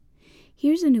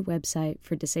Here's a new website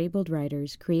for disabled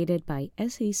writers created by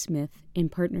S.E. Smith in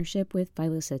partnership with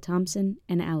Phyllis Thompson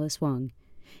and Alice Wong.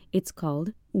 It's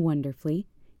called, wonderfully,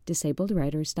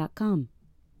 disabledwriters.com.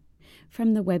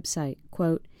 From the website,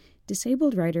 quote,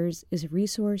 Disabled Writers is a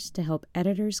resource to help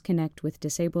editors connect with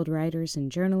disabled writers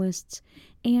and journalists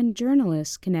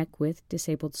journalists connect with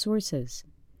disabled sources.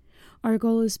 Our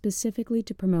goal is specifically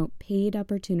to promote paid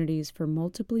opportunities for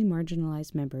multiply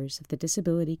marginalized members of the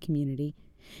disability community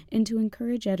and to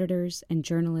encourage editors and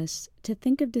journalists to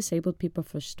think of disabled people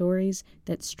for stories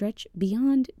that stretch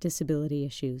beyond disability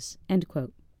issues, end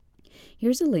quote.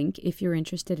 Here's a link if you're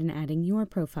interested in adding your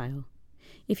profile.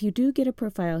 If you do get a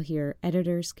profile here,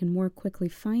 editors can more quickly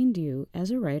find you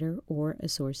as a writer or a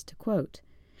source to quote.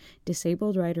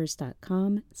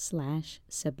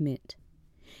 disabledwriters.com/submit.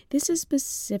 This is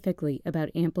specifically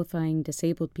about amplifying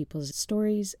disabled people's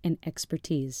stories and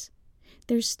expertise.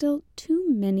 There's still too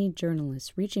many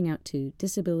journalists reaching out to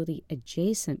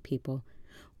disability-adjacent people,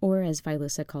 or as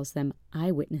Phyllis calls them,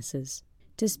 eyewitnesses,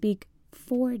 to speak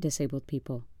for disabled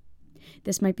people.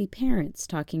 This might be parents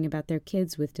talking about their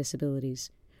kids with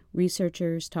disabilities,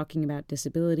 researchers talking about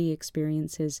disability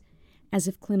experiences, as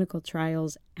if clinical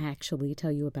trials actually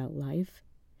tell you about life,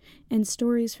 and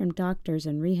stories from doctors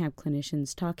and rehab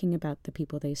clinicians talking about the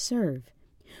people they serve.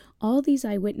 All these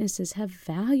eyewitnesses have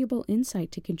valuable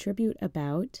insight to contribute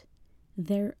about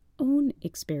their own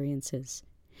experiences.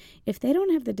 If they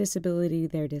don't have the disability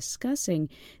they're discussing,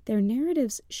 their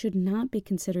narratives should not be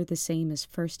considered the same as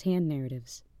first-hand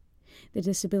narratives. The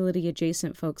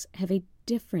disability-adjacent folks have a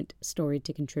different story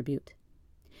to contribute.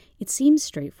 It seems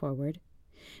straightforward,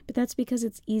 but that's because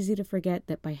it's easy to forget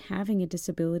that by having a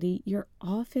disability, you're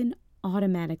often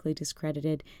automatically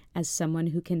discredited as someone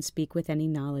who can speak with any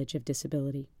knowledge of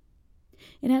disability.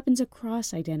 It happens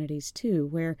across identities, too,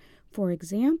 where, for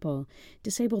example,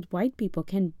 disabled white people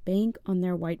can bank on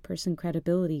their white person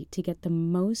credibility to get the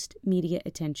most media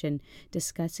attention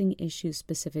discussing issues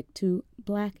specific to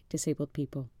Black disabled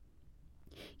people.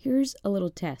 Here's a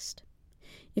little test.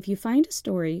 If you find a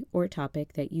story or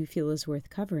topic that you feel is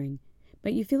worth covering,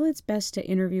 but you feel it's best to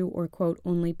interview or quote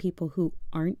only people who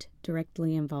aren't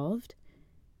directly involved,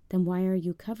 then why are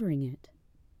you covering it?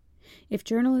 If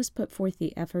journalists put forth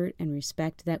the effort and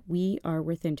respect that we are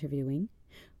worth interviewing,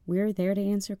 we're there to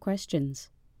answer questions.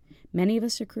 Many of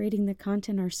us are creating the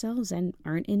content ourselves and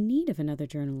aren't in need of another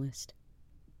journalist.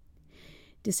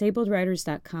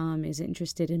 DisabledWriters.com is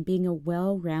interested in being a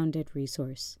well-rounded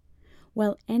resource.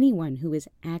 While anyone who is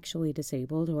actually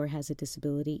disabled or has a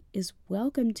disability is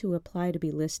welcome to apply to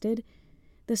be listed,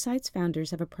 the site's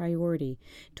founders have a priority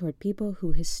toward people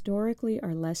who historically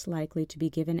are less likely to be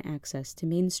given access to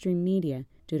mainstream media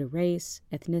due to race,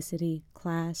 ethnicity,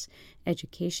 class,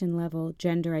 education level,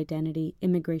 gender identity,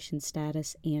 immigration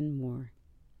status, and more.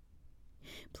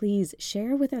 Please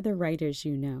share with other writers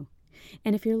you know.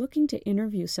 And if you're looking to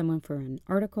interview someone for an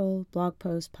article, blog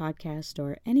post, podcast,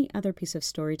 or any other piece of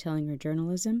storytelling or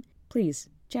journalism, please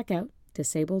check out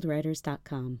disabledwriters.com.